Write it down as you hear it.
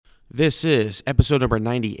This is episode number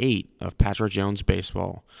 98 of Patrick Jones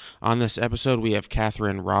Baseball. On this episode, we have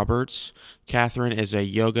Catherine Roberts. Catherine is a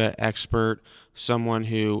yoga expert, someone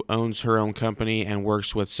who owns her own company and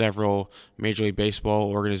works with several Major League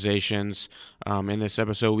Baseball organizations. In this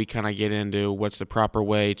episode, we kind of get into what's the proper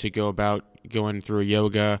way to go about going through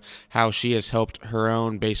yoga, how she has helped her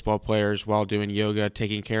own baseball players while doing yoga,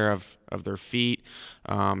 taking care of their feet,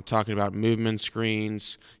 talking about movement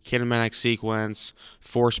screens, kinematic sequence,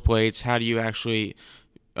 force plates. How do you actually,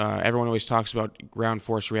 everyone always talks about ground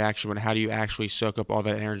force reaction, but how do you actually soak up all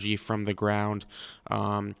that energy from the ground?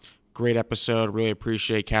 Great episode. Really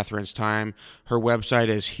appreciate Catherine's time. Her website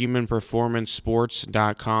is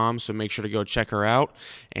humanperformancesports.com, so make sure to go check her out.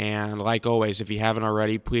 And like always, if you haven't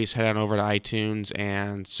already, please head on over to iTunes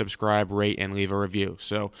and subscribe, rate, and leave a review.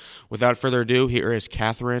 So without further ado, here is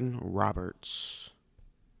Catherine Roberts.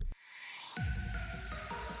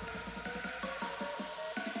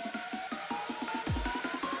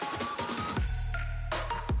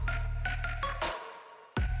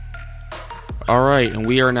 All right, and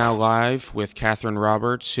we are now live with Catherine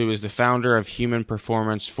Roberts, who is the founder of Human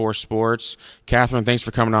Performance for Sports. Catherine, thanks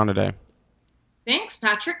for coming on today. Thanks,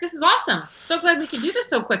 Patrick. This is awesome. So glad we could do this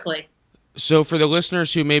so quickly. So for the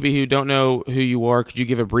listeners who don't know who you are, could you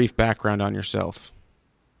give a brief background on yourself?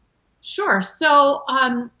 Sure. So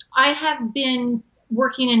I have been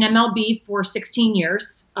working in MLB for 16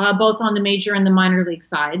 years, both on the major and the minor league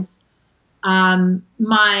sides.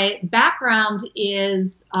 My background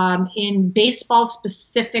is in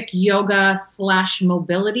baseball-specific yoga /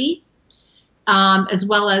 mobility, as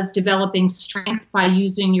well as developing strength by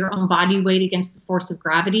using your own body weight against the force of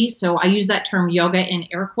gravity. So I use that term yoga in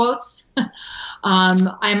air quotes.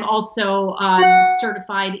 I'm also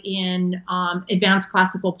certified in advanced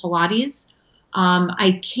classical Pilates.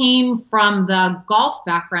 I came from the golf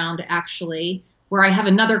background, actually, where I have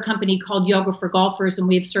another company called Yoga for Golfers, and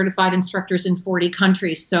we have certified instructors in 40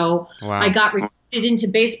 countries. So wow. I got recruited into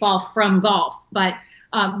baseball from golf. But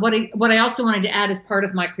what I also wanted to add as part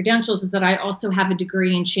of my credentials is that I also have a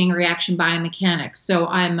degree in chain reaction biomechanics. So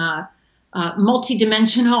I'm a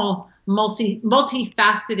multidimensional,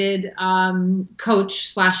 multifaceted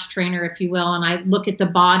coach / trainer, if you will, and I look at the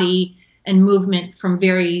body and movement from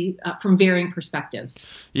varying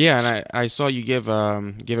perspectives. Yeah, and I saw you give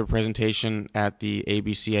a presentation at the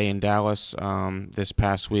ABCA in Dallas this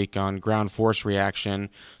past week on ground force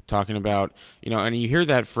reaction, talking about, and you hear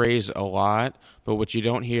that phrase a lot, but what you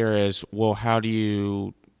don't hear is, well, how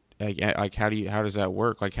does that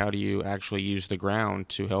work? Like, how do you actually use the ground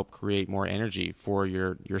to help create more energy for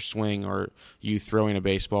your swing or you throwing a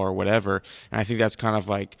baseball or whatever? And I think that's kind of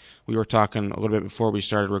like we were talking a little bit before we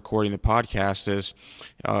started recording the podcast is,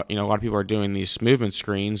 a lot of people are doing these movement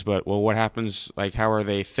screens, but well, what happens? Like, how are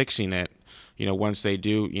they fixing it? Once they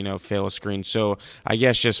do, fail a screen. So I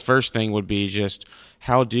guess just first thing would be just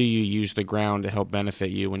how do you use the ground to help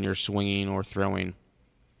benefit you when you're swinging or throwing?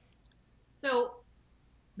 So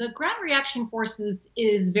the ground reaction forces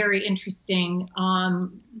is very interesting.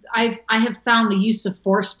 I have found the use of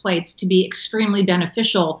force plates to be extremely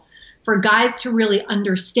beneficial for guys to really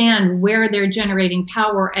understand where they're generating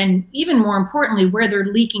power and, even more importantly, where they're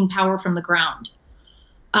leaking power from the ground.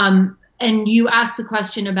 And you asked the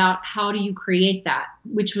question about how do you create that,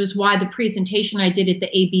 which was why the presentation I did at the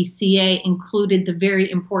ABCA included the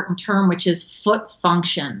very important term, which is foot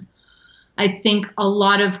function. I think a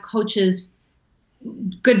lot of coaches,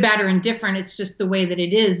 good, bad, or indifferent, it's just the way that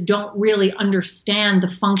it is, don't really understand the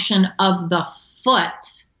function of the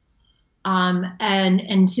foot.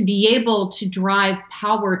 And to be able to drive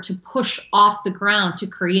power to push off the ground to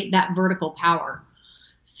create that vertical power.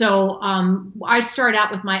 So I start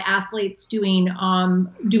out with my athletes doing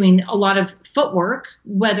a lot of footwork,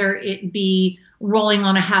 whether it be rolling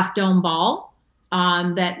on a half dome ball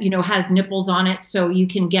that has nipples on it, so you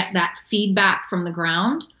can get that feedback from the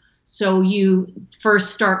ground. So you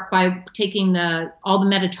first start by taking all the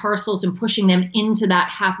metatarsals and pushing them into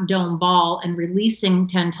that half dome ball and releasing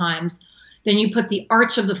 10 times. Then you put the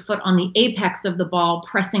arch of the foot on the apex of the ball,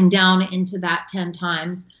 pressing down into that 10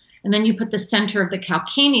 times. And then you put the center of the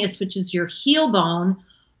calcaneus, which is your heel bone,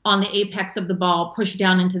 on the apex of the ball, push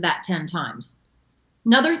down into that 10 times.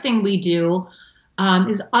 Another thing we do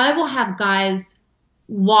is I will have guys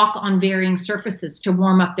walk on varying surfaces to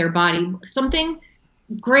warm up their body.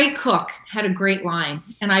 Gray Cook had a great line,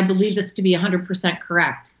 and I believe this to be 100%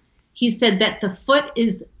 correct. He said that the foot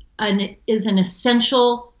is an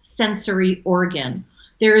essential sensory organ.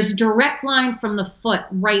 There is a direct line from the foot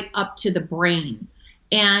right up to the brain.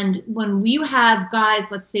 And when you have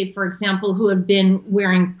guys, let's say, for example, who have been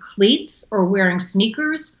wearing cleats or wearing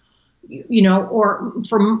sneakers, or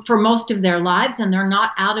for most of their lives, and they're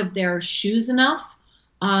not out of their shoes enough,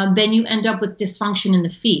 then you end up with dysfunction in the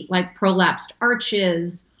feet, like prolapsed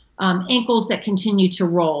arches, ankles that continue to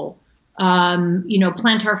roll,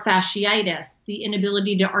 plantar fasciitis, the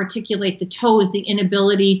inability to articulate the toes, the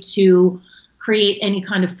inability to create any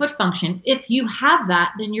kind of foot function. If you have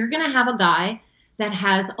that, then you're going to have a guy that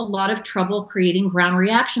has a lot of trouble creating ground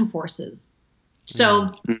reaction forces.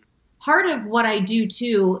 So part of what I do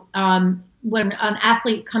too, when an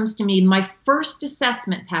athlete comes to me, my first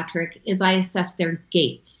assessment, Patrick, is I assess their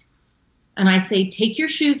gait. And I say, take your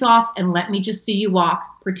shoes off and let me just see you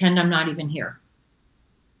walk. Pretend I'm not even here.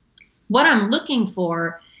 What I'm looking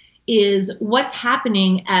for is what's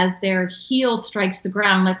happening as their heel strikes the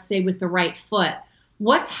ground, let's say with the right foot.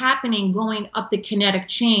 What's happening going up the kinetic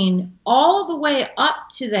chain all the way up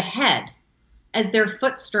to the head as their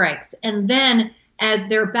foot strikes. And then as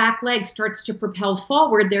their back leg starts to propel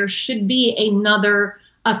forward, there should be another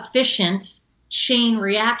efficient chain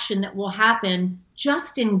reaction that will happen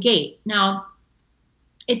just in gait. Now,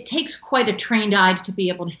 it takes quite a trained eye to be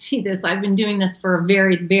able to see this. I've been doing this for a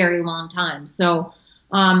very, very long time. So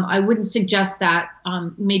I wouldn't suggest that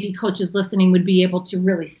maybe coaches listening would be able to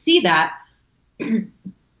really see that.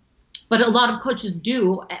 But a lot of coaches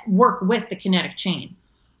do work with the kinetic chain.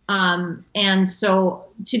 And so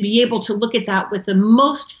to be able to look at that with the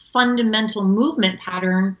most fundamental movement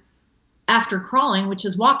pattern after crawling, which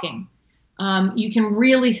is walking, you can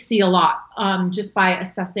really see a lot just by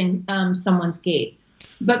assessing someone's gait.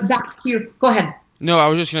 But back to your, go ahead. No, I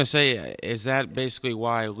was just going to say, is that basically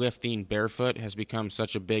why lifting barefoot has become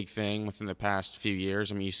such a big thing within the past few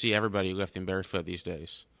years? I mean, you see everybody lifting barefoot these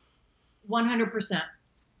days. 100%.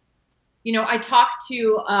 I talked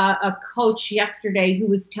to a coach yesterday who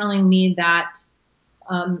was telling me that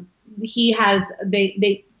he has,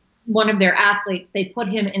 one of their athletes, they put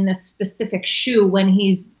him in this specific shoe when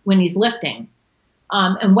he's lifting.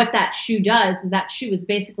 And what that shoe does is that shoe is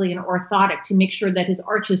basically an orthotic to make sure that his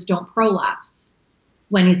arches don't prolapse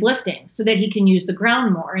when he's lifting so that he can use the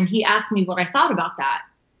ground more. And he asked me what I thought about that.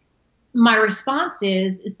 My response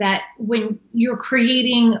is that when you're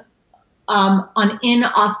creating an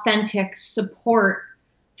inauthentic support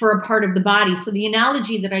for a part of the body. So the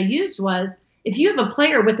analogy that I used was, if you have a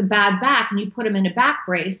player with a bad back and you put them in a back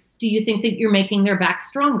brace, do you think that you're making their back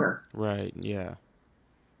stronger? Right. Yeah.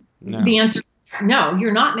 No. The answer is no,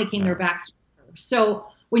 you're not making their back stronger. So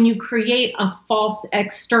when you create a false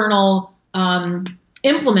external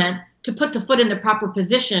implement to put the foot in the proper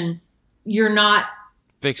position, you're not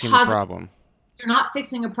fixing the problem. You're not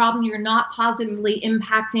fixing a problem. You're not positively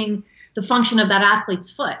impacting the function of that athlete's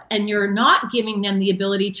foot, and you're not giving them the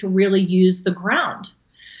ability to really use the ground.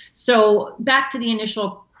 So back to the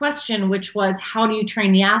initial question, which was, how do you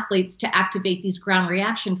train the athletes to activate these ground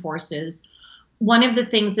reaction forces? One of the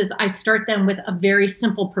things is I start them with a very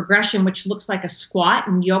simple progression, which looks like a squat.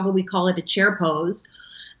 In yoga, we call it a chair pose.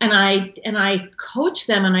 And I coach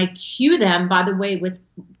them and I cue them, by the way, with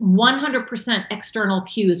 100% external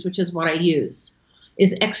cues, which is what I use,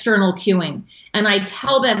 is external cueing. And I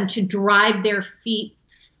tell them to drive their feet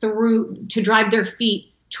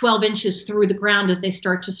 12 inches through the ground as they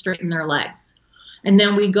start to straighten their legs. And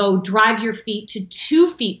then we go drive your feet to 2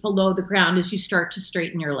 feet below the ground as you start to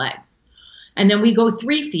straighten your legs. And then we go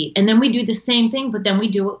 3 feet. And then we do the same thing, but then we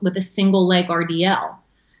do it with a single leg RDL.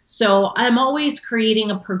 So I'm always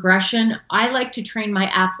creating a progression. I like to train my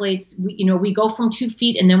athletes. We go from 2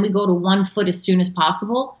 feet and then we go to 1 foot as soon as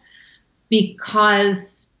possible,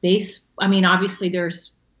 because obviously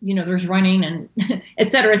there's running and et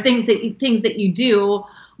cetera, things that you do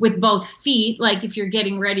with both feet. Like if you're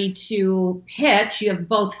getting ready to pitch, you have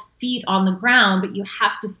both feet on the ground, but you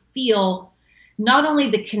have to feel not only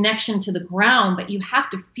the connection to the ground, but you have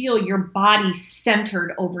to feel your body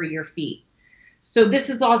centered over your feet. So this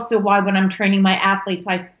is also why when I'm training my athletes,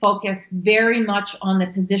 I focus very much on the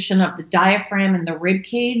position of the diaphragm and the rib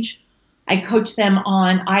cage. I coach them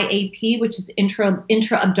on IAP, which is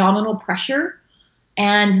intra-abdominal pressure.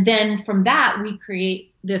 And then from that, we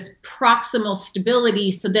create this proximal stability,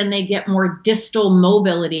 so then they get more distal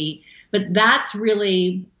mobility. But that's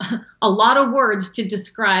really a lot of words to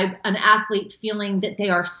describe an athlete feeling that they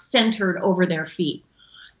are centered over their feet.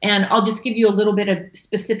 And I'll just give you a little bit of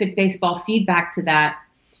specific baseball feedback to that.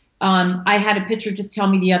 I had a pitcher just tell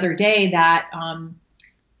me the other day that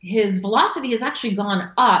his velocity has actually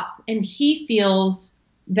gone up, and he feels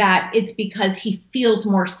that it's because he feels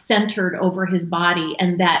more centered over his body,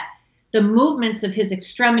 and that the movements of his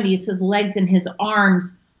extremities, his legs and his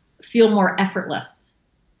arms, feel more effortless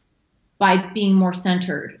by being more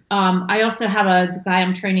centered. I also have a guy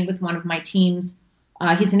I'm training with one of my teams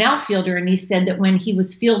He's an outfielder, and he said that when he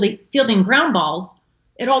was fielding ground balls,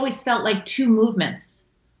 it always felt like two movements.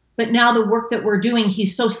 But now the work that we're doing,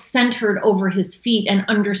 he's so centered over his feet and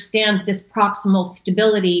understands this proximal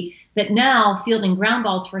stability that now fielding ground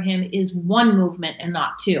balls for him is one movement and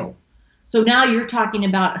not two. So now you're talking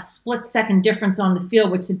about a split-second difference on the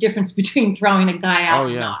field, which is the difference between throwing a guy out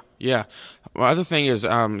and not. Yeah. Well, other thing is,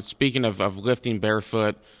 speaking of lifting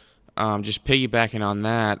barefoot, just piggybacking on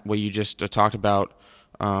that, what you just talked about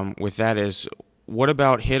with that is, what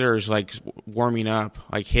about hitters like warming up,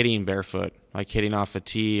 like hitting barefoot, like hitting off a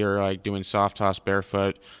tee or like doing soft toss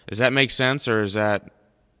barefoot? Does that make sense, or is that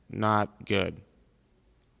not good?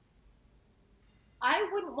 I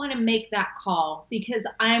wouldn't want to make that call because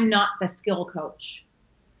I'm not the skill coach.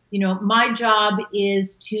 My job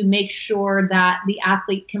is to make sure that the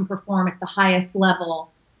athlete can perform at the highest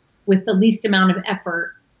level with the least amount of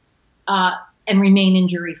effort and remain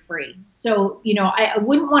injury free. So, I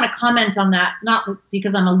wouldn't want to comment on that, not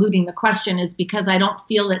because I'm eluding the question, is because I don't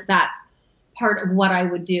feel that that's part of what I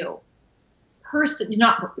would do.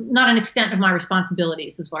 Not an extent of my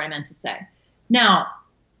responsibilities is what I meant to say. Now,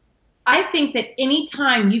 I think that any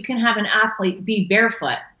time you can have an athlete be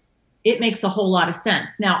barefoot, it makes a whole lot of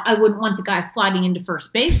sense. Now, I wouldn't want the guy sliding into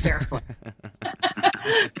first base barefoot.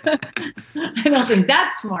 I don't think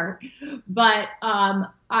that's smart, but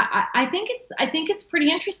I think it's pretty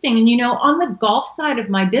interesting. And on the golf side of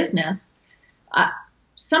my business,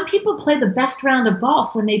 some people play the best round of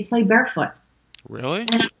golf when they play barefoot. Really?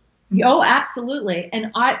 Oh, absolutely.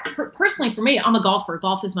 And personally, for me, I'm a golfer.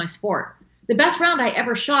 Golf is my sport. The best round I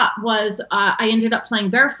ever shot was I ended up playing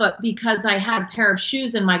barefoot because I had a pair of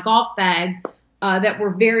shoes in my golf bag that were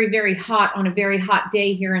very, very hot on a very hot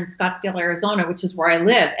day here in Scottsdale, Arizona, which is where I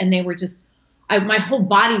live. And they were just, my whole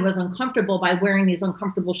body was uncomfortable by wearing these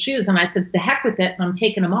uncomfortable shoes. And I said, the heck with it, and I'm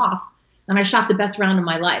taking them off. And I shot the best round of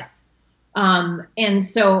my life. And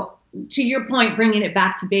so to your point, bringing it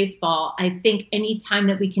back to baseball, I think any time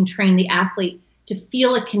that we can train the athlete to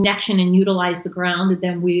feel a connection and utilize the ground,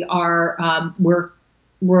 then we're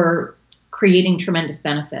creating tremendous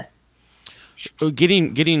benefit.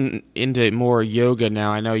 Getting into more yoga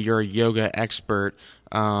now, I know you're a yoga expert.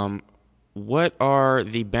 What are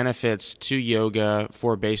the benefits to yoga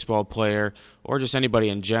for a baseball player or just anybody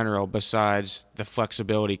in general besides the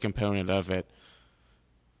flexibility component of it?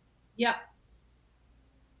 Yep.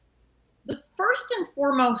 The first and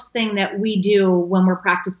foremost thing that we do when we're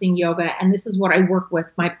practicing yoga, and this is what I work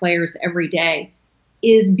with my players every day,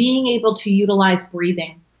 is being able to utilize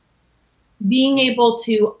breathing, being able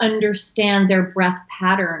to understand their breath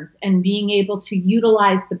patterns, and being able to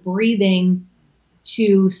utilize the breathing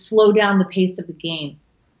to slow down the pace of the game.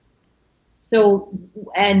 So,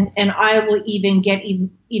 and I will even get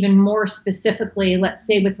even more specifically, let's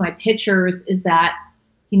say with my pitchers, is that,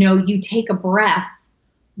 you take a breath,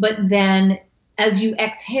 but then as you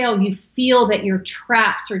exhale, you feel that your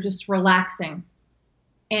traps are just relaxing.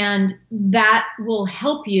 And that will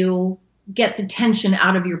help you get the tension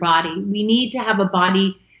out of your body. We need to have a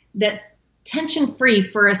body that's tension-free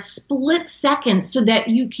for a split second so that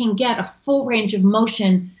you can get a full range of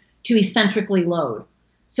motion to eccentrically load.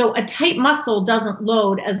 So a tight muscle doesn't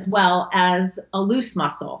load as well as a loose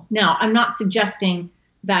muscle. Now, I'm not suggesting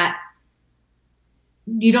that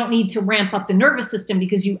you don't need to ramp up the nervous system,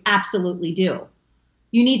 because you absolutely do.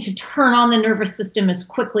 You need to turn on the nervous system as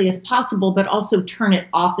quickly as possible, but also turn it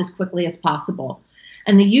off as quickly as possible.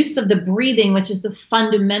 And the use of the breathing, which is the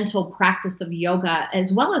fundamental practice of yoga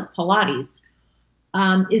as well as Pilates,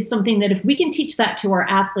 is something that if we can teach that to our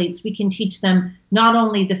athletes, we can teach them not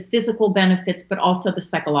only the physical benefits, but also the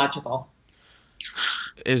psychological.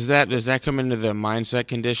 Does that come into the mindset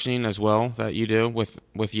conditioning as well that you do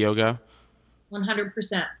with yoga?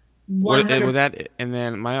 100%. With that, and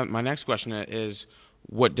then my next question is,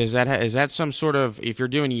 what does that is that some sort of, if you're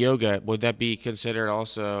doing yoga, would that be considered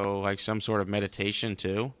also like some sort of meditation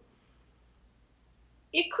too?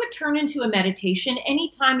 It could turn into a meditation.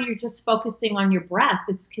 Anytime you're just focusing on your breath,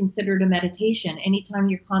 it's considered a meditation. Anytime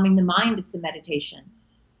you're calming the mind, it's a meditation.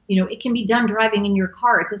 It can be done driving in your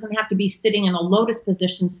car. It doesn't have to be sitting in a lotus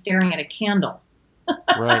position staring at a candle.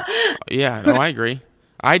 Right. Yeah, no, I agree.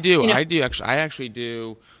 I actually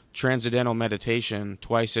do transcendental meditation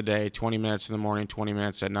twice a day, 20 minutes in the morning, 20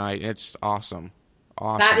 minutes at night. It's awesome.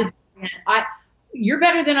 That is brilliant. You're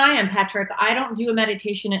better than I am, Patrick. I don't do a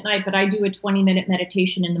meditation at night, but I do a 20-minute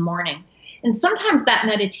meditation in the morning. And sometimes that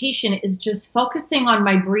meditation is just focusing on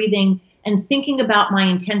my breathing and thinking about my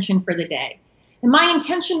intention for the day. And my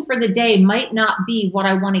intention for the day might not be what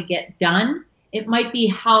I want to get done. It might be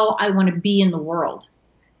how I want to be in the world.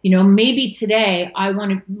 Maybe today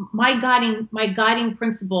my guiding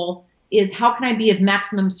principle is how can I be of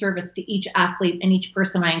maximum service to each athlete and each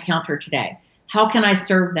person I encounter today? How can I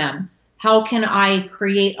serve them? How can I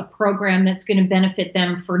create a program that's going to benefit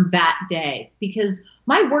them for that day? Because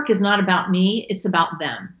my work is not about me, it's about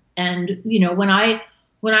them. And,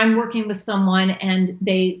 when I'm working with someone and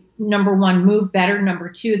they, number one, move better, number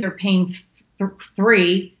two, they're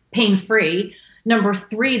pain-free, number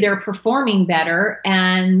three, they're performing better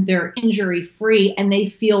and they're injury-free and they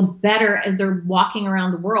feel better as they're walking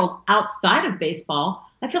around the world outside of baseball,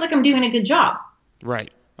 I feel like I'm doing a good job.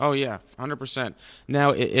 Right. Oh, yeah, 100%.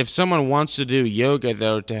 Now, if someone wants to do yoga,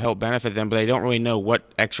 though, to help benefit them, but they don't really know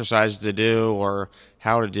what exercise to do or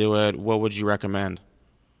how to do it, what would you recommend?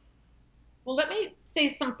 Well, let me say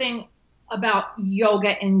something about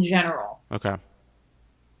yoga in general. Okay.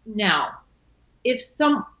 Now, if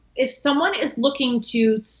someone is looking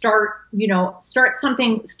to start a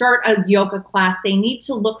yoga class, they need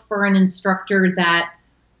to look for an instructor that,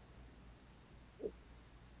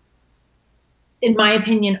 in my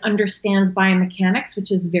opinion, understands biomechanics,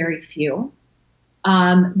 which is very few.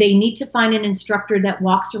 They need to find an instructor that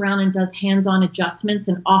walks around and does hands-on adjustments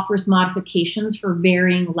and offers modifications for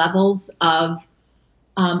varying levels of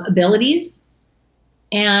abilities.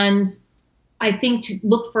 And I think to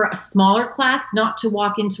look for a smaller class, not to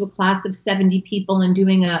walk into a class of 70 people and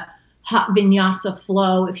doing a hot vinyasa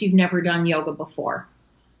flow if you've never done yoga before.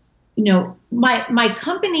 My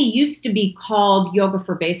company used to be called Yoga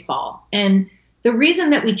for Baseball. And the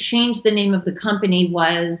reason that we changed the name of the company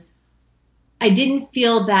was I didn't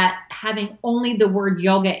feel that having only the word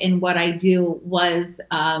yoga in what I do was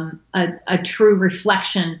a true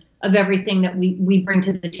reflection of everything that we bring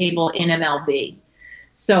to the table in MLB.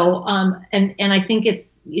 So, and I think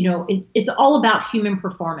it's all about human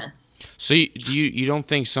performance. So you don't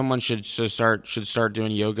think someone should start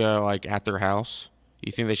doing yoga like at their house?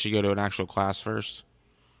 You think they should go to an actual class first?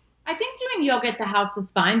 I think doing yoga at the house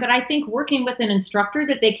is fine, but I think working with an instructor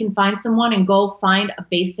that they can find someone and go find a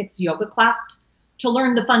basics yoga class to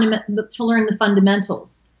learn the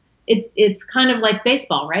fundamentals. It's kind of like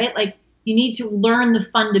baseball, right? Like you need to learn the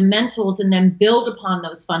fundamentals and then build upon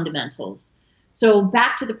those fundamentals. So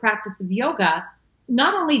back to the practice of yoga,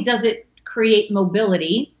 not only does it create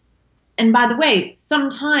mobility, and by the way,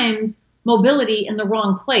 sometimes mobility in the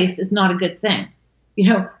wrong place is not a good thing.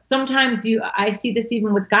 Sometimes I see this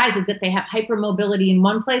even with guys, is that they have hypermobility in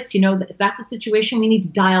one place. If that's a situation, we need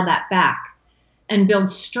to dial that back and build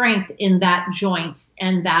strength in that joint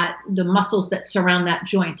and the muscles that surround that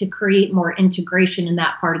joint to create more integration in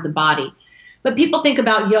that part of the body. But people think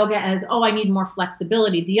about yoga as, oh, I need more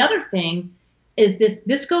flexibility. The other thing is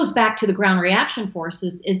this goes back to the ground reaction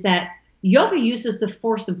forces, is that yoga uses the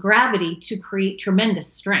force of gravity to create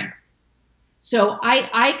tremendous strength. So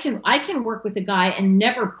I can work with a guy and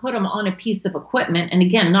never put him on a piece of equipment. And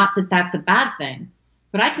again, not that that's a bad thing,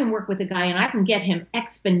 but I can work with a guy and I can get him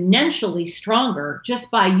exponentially stronger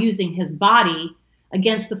just by using his body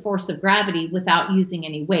against the force of gravity without using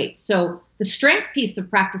any weight. So the strength piece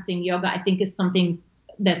of practicing yoga, I think, is something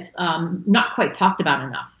that's not quite talked about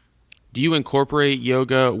enough. Do you incorporate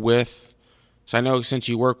yoga with, so I know since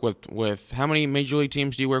you work with how many major league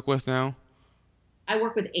teams do you work with now? I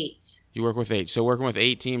work with 8. You work with 8. So working with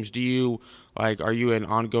 8 teams, are you in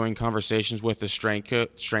ongoing conversations with the strength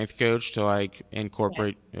coach to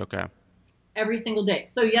incorporate? Yeah. Okay. Every single day.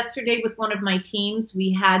 So yesterday with one of my teams,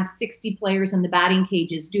 we had 60 players in the batting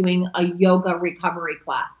cages doing a yoga recovery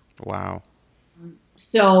class. Wow.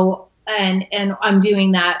 So, and I'm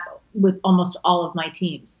doing that with almost all of my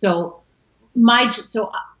teams. So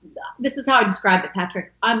this is how I describe it,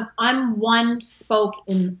 Patrick. I'm one spoke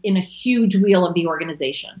in a huge wheel of the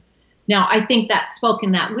organization. Now, I think that spoke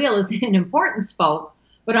in that wheel is an important spoke,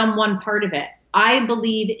 but I'm one part of it. I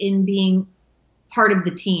believe in being part of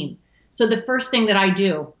the team. So the first thing when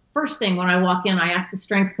I walk in, I ask the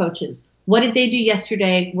strength coaches, what did they do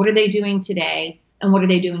yesterday? What are they doing today? And what are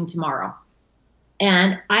they doing tomorrow?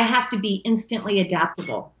 And I have to be instantly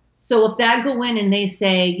adaptable. So if I go in and they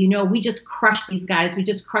say, we just crushed these guys, we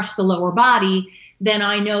just crushed the lower body, then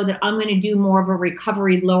I know that I'm going to do more of a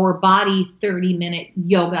recovery lower body 30-minute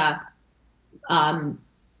yoga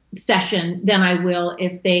session than I will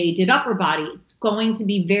if they did upper body. It's going to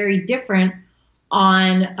be very different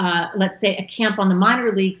on, let's say, a camp on the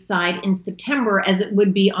minor league side in September as it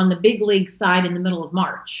would be on the big league side in the middle of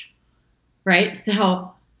March, right?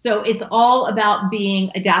 So it's all about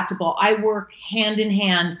being adaptable. I work hand in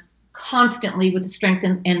hand constantly with the strength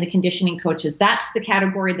and the conditioning coaches. That's the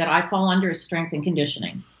category that I fall under, is strength and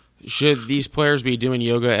conditioning. Should these players be doing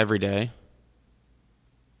yoga every day?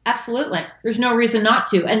 Absolutely. There's no reason not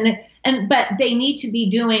to. But they need to be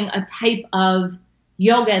doing a type of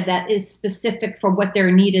yoga that is specific for what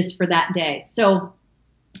their need is for that day. So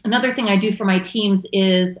another thing I do for my teams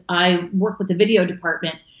is I work with the video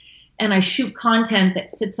department and I shoot content that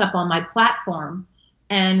sits up on my platform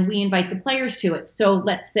and we invite the players to it. So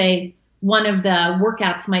let's say one of the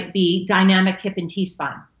workouts might be dynamic hip and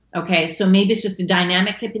T-spine. Okay, so maybe it's just a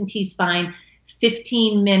dynamic hip and T-spine,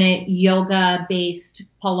 15-minute yoga-based,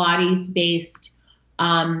 Pilates-based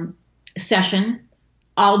session.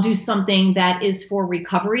 I'll do something that is for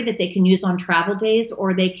recovery that they can use on travel days,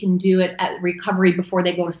 or they can do it at recovery before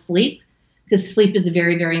they go to sleep, because sleep is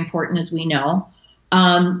very, very important, as we know.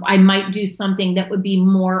 I might do something that would be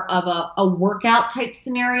more of a workout type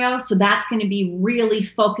scenario. So that's going to be really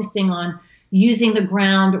focusing on using the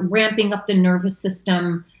ground, ramping up the nervous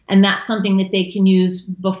system. And that's something that they can use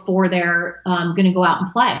before they're going to go out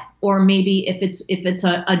and play. Or maybe if it's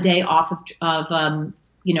a day off of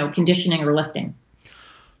conditioning or lifting.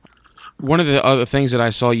 One of the other things that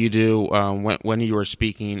I saw you do when you were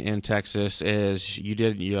speaking in Texas is you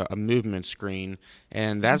did a movement screen,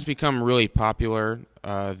 and that's become really popular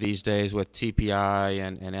these days with TPI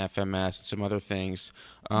and FMS and some other things.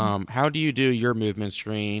 How do you do your movement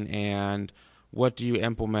screen, and what do you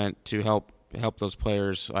implement to help those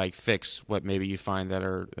players like fix what maybe you find that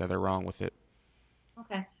are wrong with it?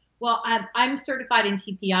 Okay. Well, I'm certified in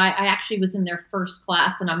TPI. I actually was in their first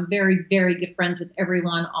class, and I'm very, very good friends with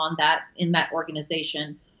everyone in that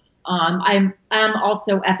organization. I'm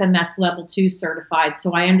also FMS Level 2 certified,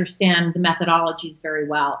 so I understand the methodologies very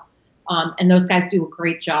well, and those guys do a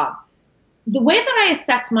great job. The way that I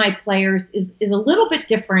assess my players is a little bit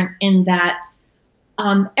different in that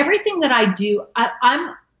everything that I do,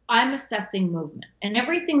 I'm assessing movement, and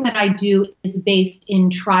everything that I do is based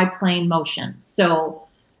in triplane motion. So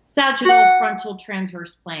sagittal, frontal,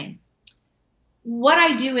 transverse plane. What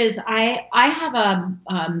I do is I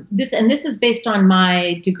have this is based on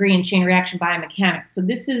my degree in chain reaction biomechanics. So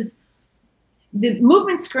this is the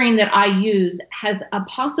movement screen that I use has a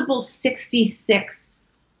possible 66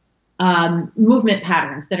 movement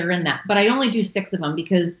patterns that are in that, but I only do 6 of them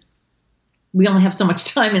because we only have so much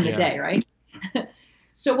time in the day, right?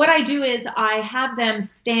 So what I do is I have them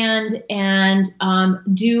stand and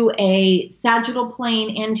do a sagittal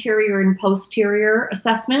plane anterior and posterior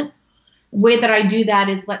assessment. The way that I do that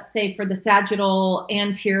is, let's say for the sagittal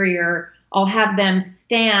anterior, I'll have them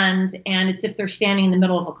stand, and it's if they're standing in the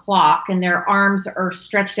middle of a clock and their arms are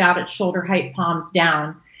stretched out at shoulder height, palms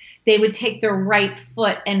down. They would take their right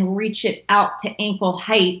foot and reach it out to ankle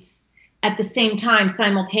height, at the same time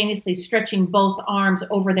simultaneously stretching both arms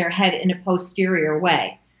over their head in a posterior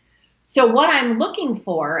way. So what I'm looking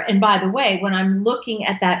for, and by the way, when I'm looking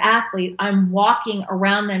at that athlete, I'm walking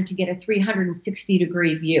around them to get a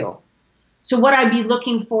 360-degree view. So what I'd be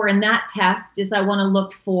looking for in that test is I want to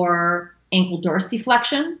look for ankle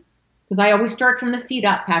dorsiflexion, because I always start from the feet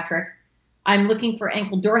up, Patrick. I'm looking for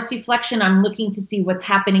ankle dorsiflexion. I'm looking to see what's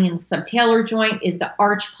happening in the subtalar joint. Is the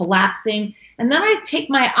arch collapsing? And then I take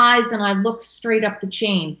my eyes and I look straight up the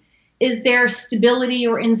chain. Is there stability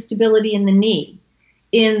or instability in the knee?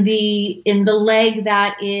 In the leg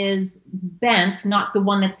that is bent, not the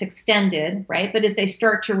one that's extended, right? But as they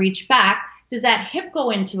start to reach back, does that hip go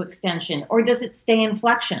into extension or does it stay in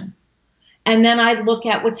flexion? And then I look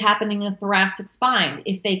at what's happening in the thoracic spine.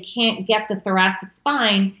 If they can't get the thoracic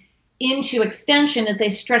spine into extension as they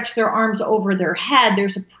stretch their arms over their head,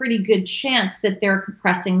 there's a pretty good chance that they're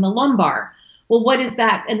compressing the lumbar. Well, what is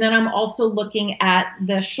that? And then I'm also looking at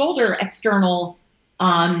the shoulder external,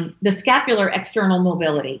 the scapular external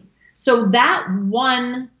mobility. So that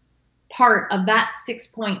one part of that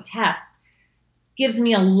 6-point test gives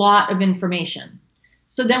me a lot of information.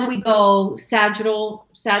 So then we go sagittal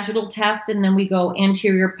test, and then we go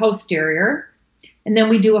anterior, posterior. And then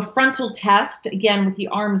we do a frontal test, again with the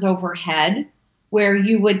arms overhead, where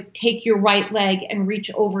you would take your right leg and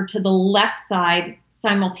reach over to the left side,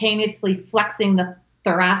 simultaneously flexing the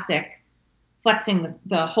thoracic, flexing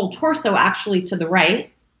the whole torso actually to the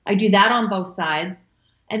right. I do that on both sides.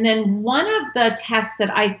 And then one of the tests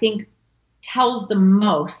that I think tells the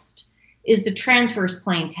most is the transverse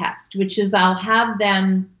plane test, which is I'll have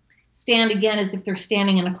them stand again as if they're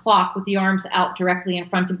standing in a clock with the arms out directly in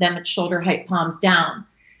front of them at shoulder height, palms down.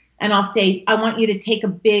 And I'll say, I want you to take a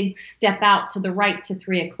big step out to the right to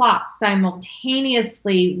 3 o'clock,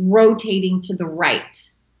 simultaneously rotating to the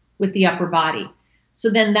right with the upper body.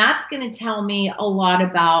 So then that's going to tell me a lot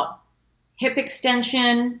about hip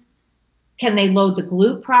extension. Can they load the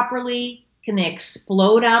glute properly? Can they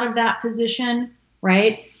explode out of that position?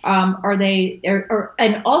 right? Are they,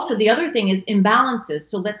 and also the other thing is imbalances.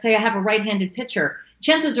 So let's say I have a right-handed pitcher.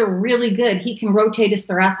 Chances are really good he can rotate his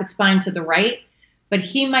thoracic spine to the right, but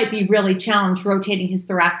he might be really challenged rotating his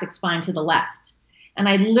thoracic spine to the left. And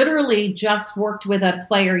I literally just worked with a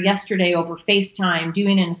player yesterday over FaceTime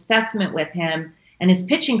doing an assessment with him, and his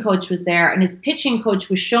pitching coach was there, and his pitching coach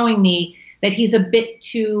was showing me that he's a bit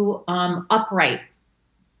too upright,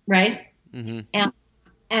 right? Mm-hmm.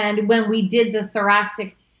 And when we did the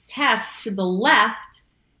thoracic test to the left,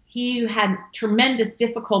 he had tremendous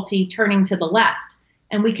difficulty turning to the left.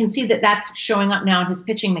 And we can see that that's showing up now in his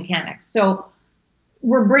pitching mechanics. So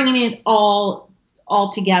we're bringing it all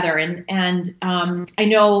together. And I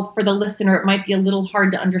know for the listener, it might be a little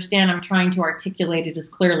hard to understand. I'm trying to articulate it as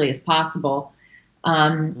clearly as possible.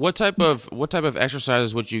 What type of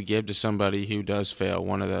exercises would you give to somebody who does fail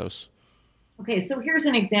one of those? Okay, so here's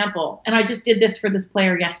an example. And I just did this for this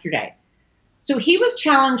player yesterday. So he was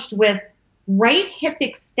challenged with right hip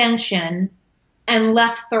extension and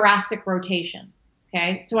left thoracic rotation.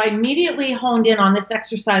 Okay, so I immediately honed in on this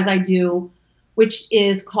exercise I do, which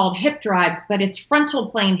is called hip drives, but it's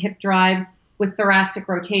frontal plane hip drives with thoracic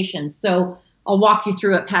rotation. So I'll walk you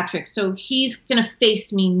through it, Patrick. So he's going to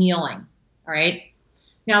face me kneeling, all right?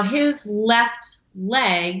 Now his left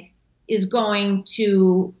leg is going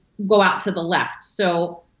to go out to the left.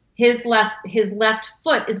 So his left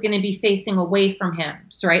foot is going to be facing away from him,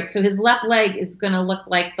 right? So his left leg is going to look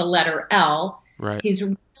like the letter L. Right. He's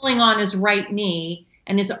kneeling on his right knee,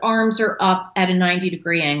 and his arms are up at a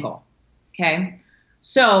 90-degree angle. Okay.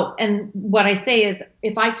 So, and what I say is,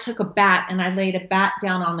 if I took a bat and I laid a bat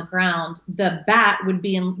down on the ground, the bat would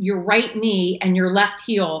be in your right knee and your left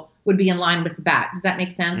heel would be in line with the bat. Does that make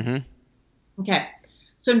sense? Mm-hmm. Okay.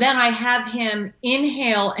 So then I have him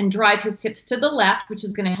inhale and drive his hips to the left, which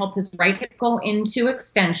is going to help his right hip go into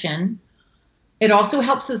extension. It also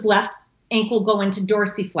helps his left ankle go into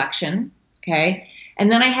dorsiflexion. Okay. And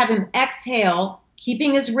then I have him exhale,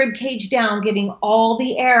 keeping his rib cage down, getting all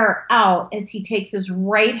the air out as he takes his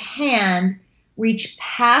right hand, reach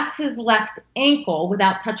past his left ankle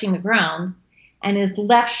without touching the ground, and his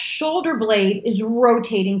left shoulder blade is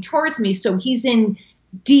rotating towards me. So he's in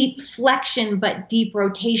deep flexion but deep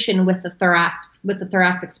rotation with the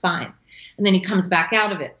thoracic spine. And then he comes back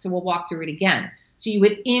out of it. So we'll walk through it again. So you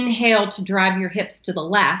would inhale to drive your hips to the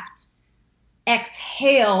left,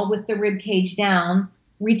 exhale with the rib cage down,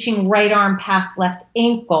 reaching right arm past left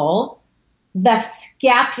ankle, left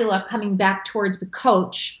scapula coming back towards the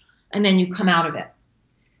coach, and then you come out of it.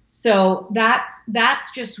 So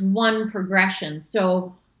that's just one progression.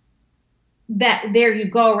 So that there you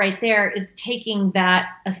go right there is taking that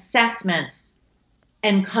assessment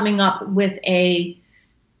and coming up with a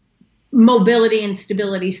mobility and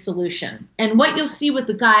stability solution. And what you'll see with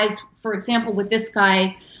the guys, for example, with this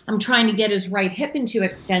guy, I'm trying to get his right hip into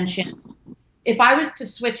extension. If I was to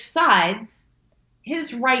switch sides,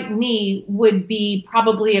 his right knee would be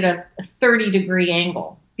probably at a 30-degree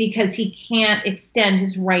angle because he can't extend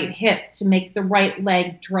his right hip to make the right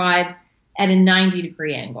leg drive at a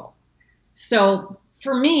 90-degree angle. So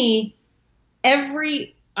for me,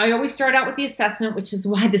 I always start out with the assessment, which is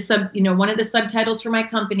why one of the subtitles for my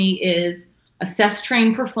company is Assess,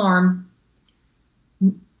 Train, Perform.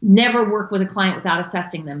 Never work with a client without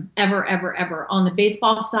assessing them, ever, ever, ever, on the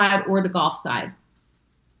baseball side or the golf side.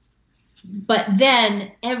 But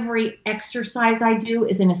then every exercise I do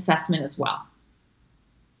is an assessment as well.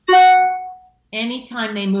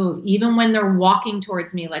 Anytime they move, even when they're walking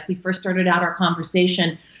towards me, like we first started out our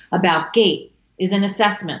conversation about gait, is an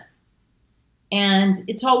assessment. And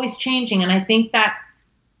it's always changing. And I think that's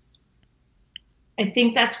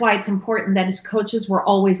why it's important that as coaches, we're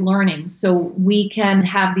always learning so we can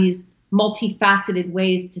have these multifaceted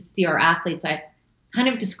ways to see our athletes. I kind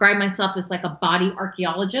of describe myself as like a body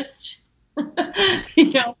archaeologist,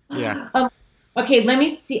 Yeah. Okay, let me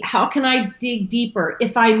see. How can I dig deeper?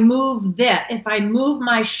 If I move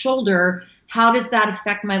my shoulder, how does that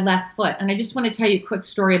affect my left foot? And I just want to tell you a quick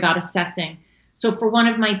story about assessing. So for one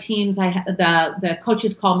of my teams, the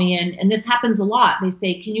coaches call me in, and this happens a lot. They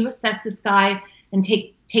say, "Can you assess this guy and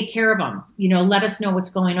take care of him? Let us know what's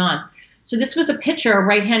going on." So this was a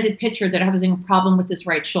right-handed pitcher that I was having a problem with his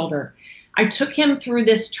right shoulder. I took him through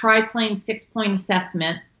this triplane 6-point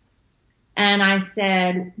assessment, and I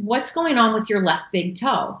said, "What's going on with your left big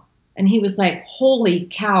toe?" And he was like, "Holy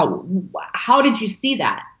cow, how did you see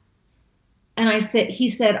that?" And he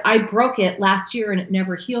said, "I broke it last year and it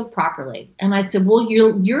never healed properly." And I said, "Well,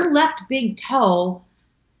 your left big toe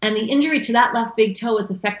and the injury to that left big toe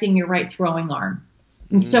is affecting your right throwing arm."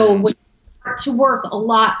 And so when you start to work a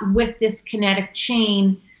lot with this kinetic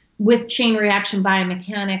chain, with chain reaction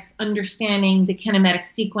biomechanics, understanding the kinematic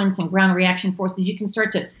sequence and ground reaction forces, you can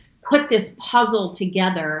start to put this puzzle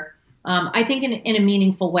together, I think, in a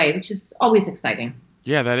meaningful way, which is always exciting.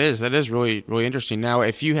 Yeah, that is really, really interesting. Now,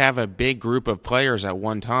 if you have a big group of players at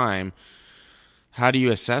one time, how do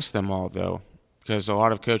you assess them all, though? Because a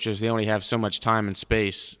lot of coaches, they only have so much time and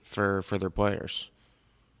space for their players.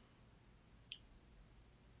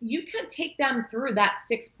 You can take them through that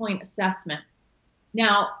 6-point assessment.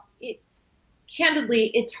 Now, candidly,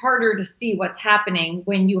 it's harder to see what's happening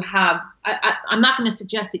when you have, I'm not going to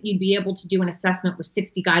suggest that you'd be able to do an assessment with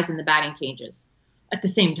 60 guys in the batting cages at the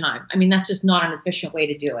same time. I mean, that's just not an efficient way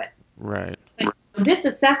to do it. Right. But this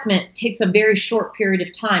assessment takes a very short period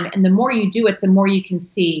of time, and the more you do it, the more you can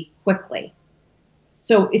see quickly.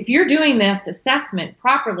 So if you're doing this assessment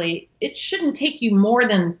properly, it shouldn't take you more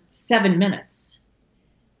than 7 minutes.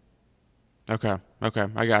 Okay,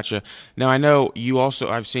 I gotcha. Now, I know you also,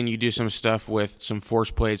 I've seen you do some stuff with some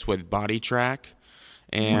force plates with Body Track,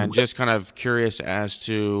 and just kind of curious as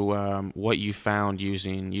to what you found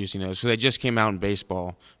using those. So they just came out in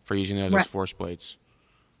baseball for using those as force plates.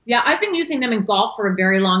 Yeah, I've been using them in golf for a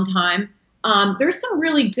very long time. There's some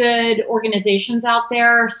really good organizations out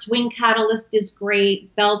there. Swing Catalyst is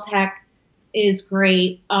great. Beltec is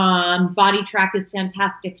great. Body Track is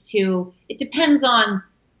fantastic too. It depends on,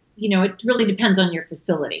 it really depends on your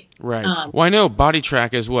facility. Right. Well, I know Body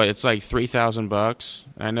Track is what? It's like $3,000.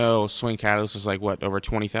 I know Swing Catalyst is like what, over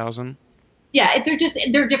 20,000? Yeah,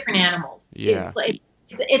 they're different animals. Yeah.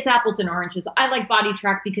 It's apples and oranges. I like Body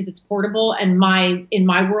Track because it's portable, and in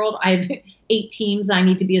my world, I have 8 teams. I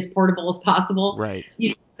need to be as portable as possible. Right.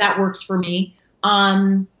 That works for me.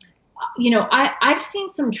 I've seen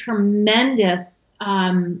some tremendous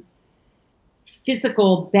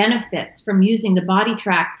physical benefits from using the Body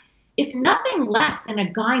Track, if nothing less than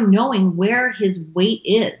a guy knowing where his weight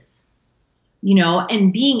is,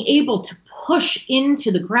 and being able to push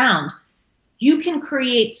into the ground. You can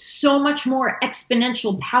create so much more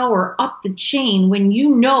exponential power up the chain when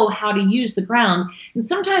you know how to use the ground. And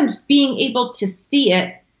sometimes being able to see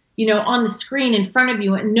it, on the screen in front of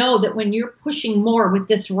you, and know that when you're pushing more with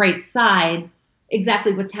this right side,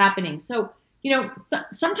 exactly what's happening. So,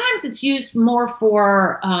 sometimes it's used more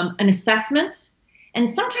for an assessment, and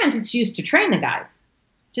sometimes it's used to train the guys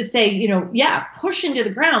to say, push into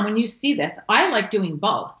the ground when you see this. I like doing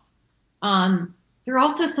both. There are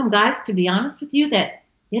also some guys, to be honest with you, that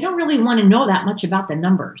they don't really want to know that much about the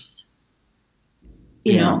numbers,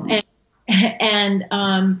 so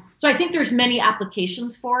I think there's many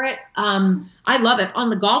applications for it. I love it.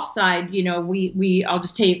 On the golf side, I'll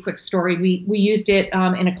just tell you a quick story. We used it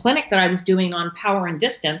in a clinic that I was doing on power and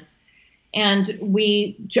distance, and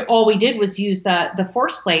all we did was use the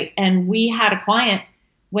force plate, and we had a client.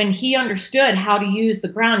 When he understood how to use the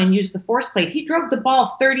ground and use the force plate, he drove the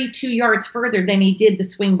ball 32 yards further than he did the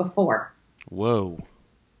swing before. Whoa.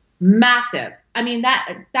 Massive. I mean,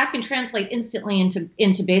 that can translate instantly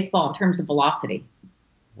into baseball in terms of velocity.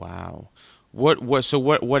 Wow.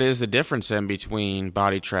 What is the difference then between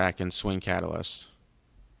Body Track and Swing Catalyst?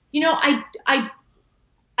 I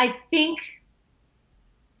think,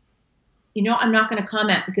 I'm not going to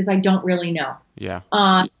comment because I don't really know. Yeah.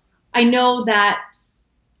 I know that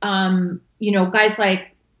guys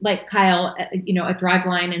like Kyle, at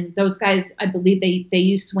Driveline, and those guys, I believe they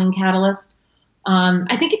use Swing Catalyst.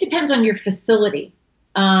 I think it depends on your facility.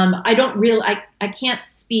 I can't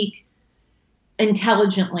speak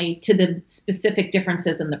intelligently to the specific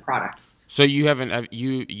differences in the products. So you haven't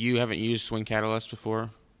used Swing Catalyst before?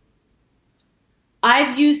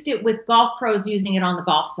 I've used it with golf pros using it on the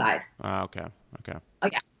golf side. Okay. Oh,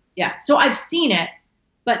 yeah. So I've seen it.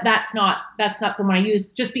 But that's not the one I use,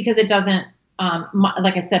 just because it doesn't,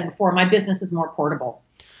 like I said before, my business is more portable.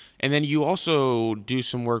 And then you also do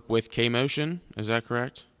some work with K-Motion, is that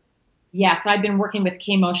correct? Yes, I've been working with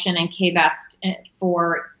K-Motion and K-Vest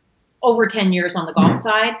for over 10 years on the golf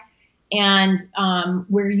side. And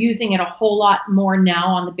we're using it a whole lot more now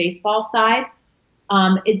on the baseball side.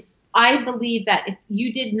 I believe that if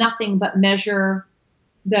you did nothing but measure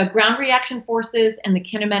the ground reaction forces and the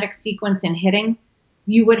kinematic sequence in hitting,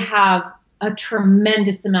 you would have a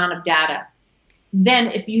tremendous amount of data. Then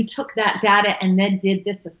if you took that data and then did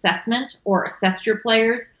this assessment or assessed your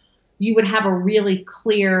players, you would have a really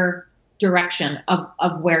clear direction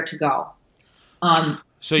of where to go.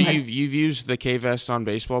 So you've used the K-Vest on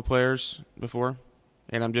baseball players before?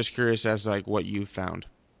 And I'm just curious as like what you've found.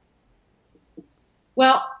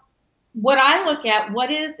 Well, what I look at, what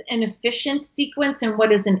is an efficient sequence and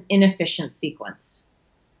what is an inefficient sequence?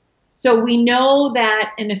 So we know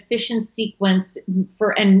that an efficient sequence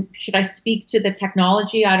and should I speak to the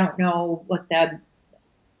technology? I don't know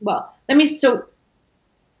so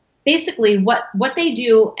basically what they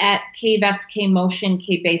do at K-Vest, K-Motion,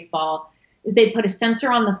 K-Baseball is they put a sensor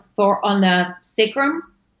on the sacrum,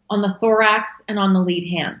 on the thorax, and on the lead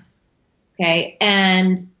hand. Okay.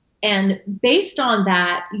 And based on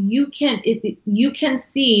that, you can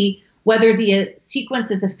see whether the sequence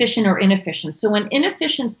is efficient or inefficient. So an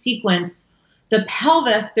inefficient sequence, the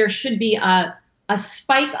pelvis, there should be a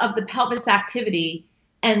spike of the pelvis activity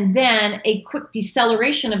and then a quick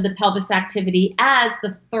deceleration of the pelvis activity as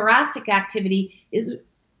the thoracic activity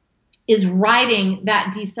is riding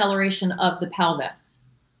that deceleration of the pelvis,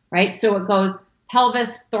 right? So it goes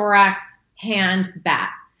pelvis, thorax, hand,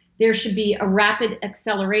 back. There should be a rapid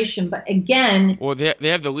acceleration, but again... Well, they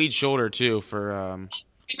have the lead shoulder, too, for... I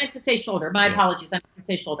meant to say shoulder. My apologies. I meant to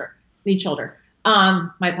say shoulder. Lead shoulder.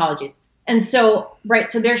 My apologies. And so, right,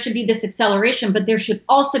 so there should be this acceleration, but there should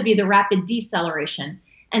also be the rapid deceleration.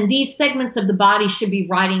 And these segments of the body should be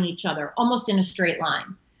riding each other, almost in a straight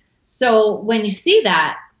line. So when you see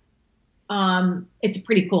that, it's a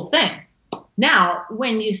pretty cool thing. Now,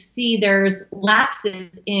 when you see there's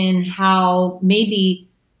lapses in how maybe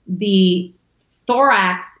the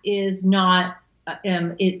thorax is not,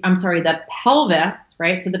 the pelvis,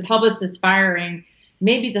 right? So the pelvis is firing.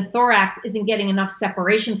 Maybe the thorax isn't getting enough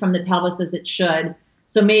separation from the pelvis as it should.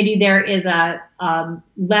 So maybe there is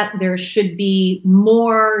there should be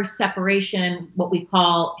more separation, what we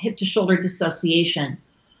call hip to shoulder dissociation.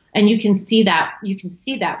 And you can see that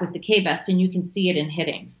with the K-Vest, and you can see it in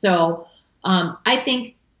hitting. So I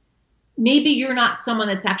think maybe you're not someone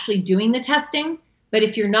that's actually doing the testing, but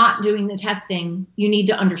if you're not doing the testing, you need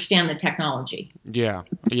to understand the technology. Yeah,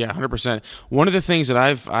 100%. One of the things that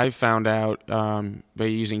I've found out by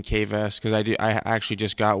using K-Vest, because I actually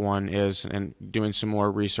just got one, and doing some more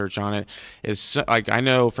research on it, is like I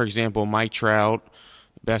know, for example, Mike Trout,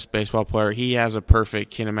 best baseball player, he has a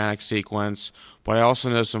perfect kinematic sequence, but I also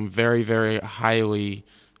know some very, very highly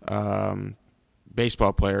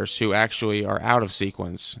baseball players who actually are out of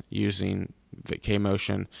sequence using the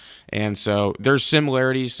K-Motion. And so there's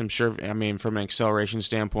similarities, I'm sure, from an acceleration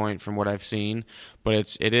standpoint from what I've seen,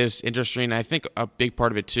 but it is interesting. I think a big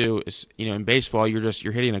part of it too is, in baseball, you're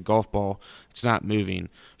hitting a golf ball. It's not moving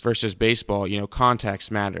versus baseball,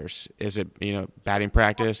 context matters. Is it, batting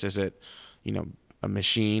practice? Is it, a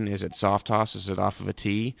machine? Is it soft toss? Is it off of a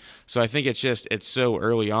tee? So I think it's so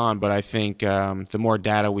early on, but I think the more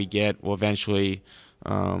data we get will eventually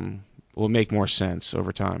will make more sense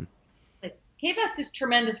over time. K-Vest is a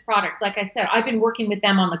tremendous product. Like I said, I've been working with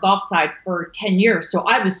them on the golf side for 10 years, so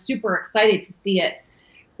I was super excited to see it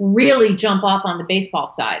really jump off on the baseball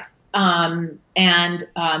side.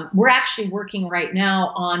 We're actually working right now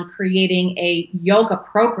on creating a yoga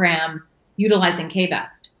program utilizing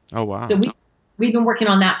K-Vest. Oh, wow. So we've been working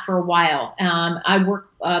on that for a while. I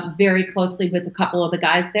work very closely with a couple of the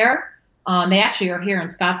guys there. They actually are here in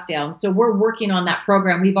Scottsdale. And so we're working on that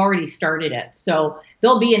program. We've already started it. So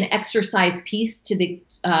there'll be an exercise piece to the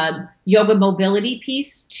yoga mobility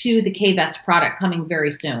piece to the K-Vest product coming very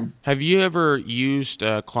soon. Have you ever used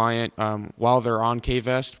a client while they're on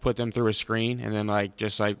K-Vest, put them through a screen and then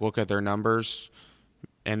just look at their numbers?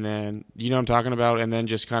 And then, you know what I'm talking about? And then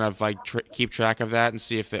just kind of keep track of that and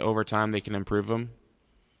see if over time they can improve them?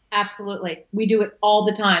 Absolutely. We do it all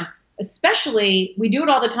the time. Especially, we do it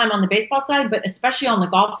all the time on the baseball side, but especially on the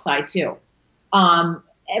golf side too.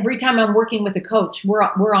 Every time I'm working with a coach, we're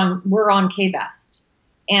on K-Vest,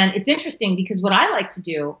 and it's interesting because what I like to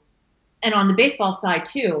do, and on the baseball side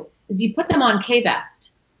too, is you put them on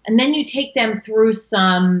K-Vest, and then you take them through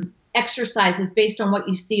some exercises based on what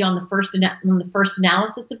you see on the first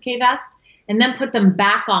analysis of K-Vest, and then put them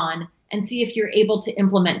back on and see if you're able to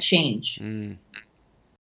implement change.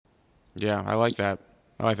 Yeah, I like that.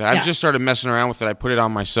 I just started messing around with it. I put it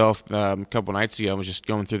on myself a couple nights ago. I was just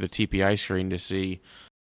going through the TPI screen to see.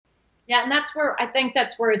 Yeah, and that's where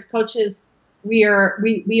as coaches we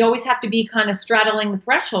always have to be kind of straddling the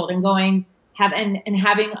threshold and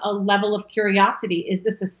having a level of curiosity. Is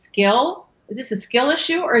this a skill? Is this a skill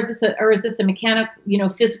issue, or is this a mechanic,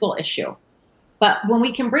 physical issue? But when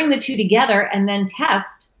we can bring the two together and then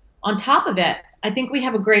test on top of it, I think we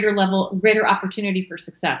have a greater opportunity for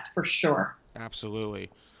success for sure. Absolutely.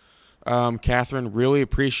 Catherine, really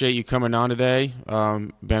appreciate you coming on today.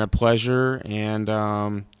 Been a pleasure, and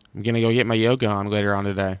I'm going to go get my yoga on later on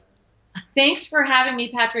today. Thanks for having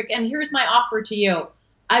me, Patrick. And here's my offer to you.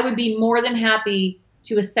 I would be more than happy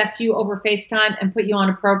to assess you over FaceTime and put you on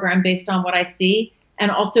a program based on what I see,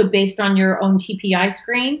 and also based on your own TPI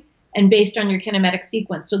screen. and based on your kinematic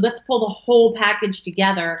sequence. So let's pull the whole package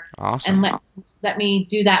together. Awesome. And let me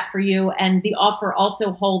do that for you. And the offer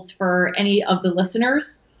also holds for any of the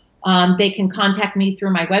listeners. They can contact me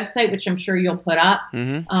through my website, which I'm sure you'll put up.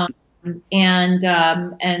 And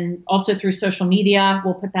also through social media.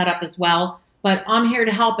 We'll put that up as well. But I'm here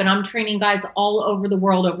to help, and I'm training guys all over the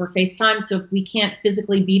world over FaceTime. So if we can't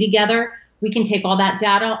physically be together, we can take all that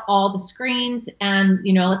data, all the screens, and,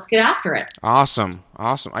 let's get after it. Awesome.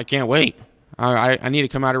 I can't wait. I need to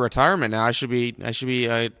come out of retirement now. I should be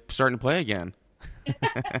starting to play again.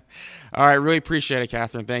 All right. Really appreciate it,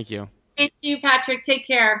 Catherine. Thank you. Thank you, Patrick. Take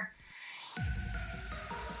care.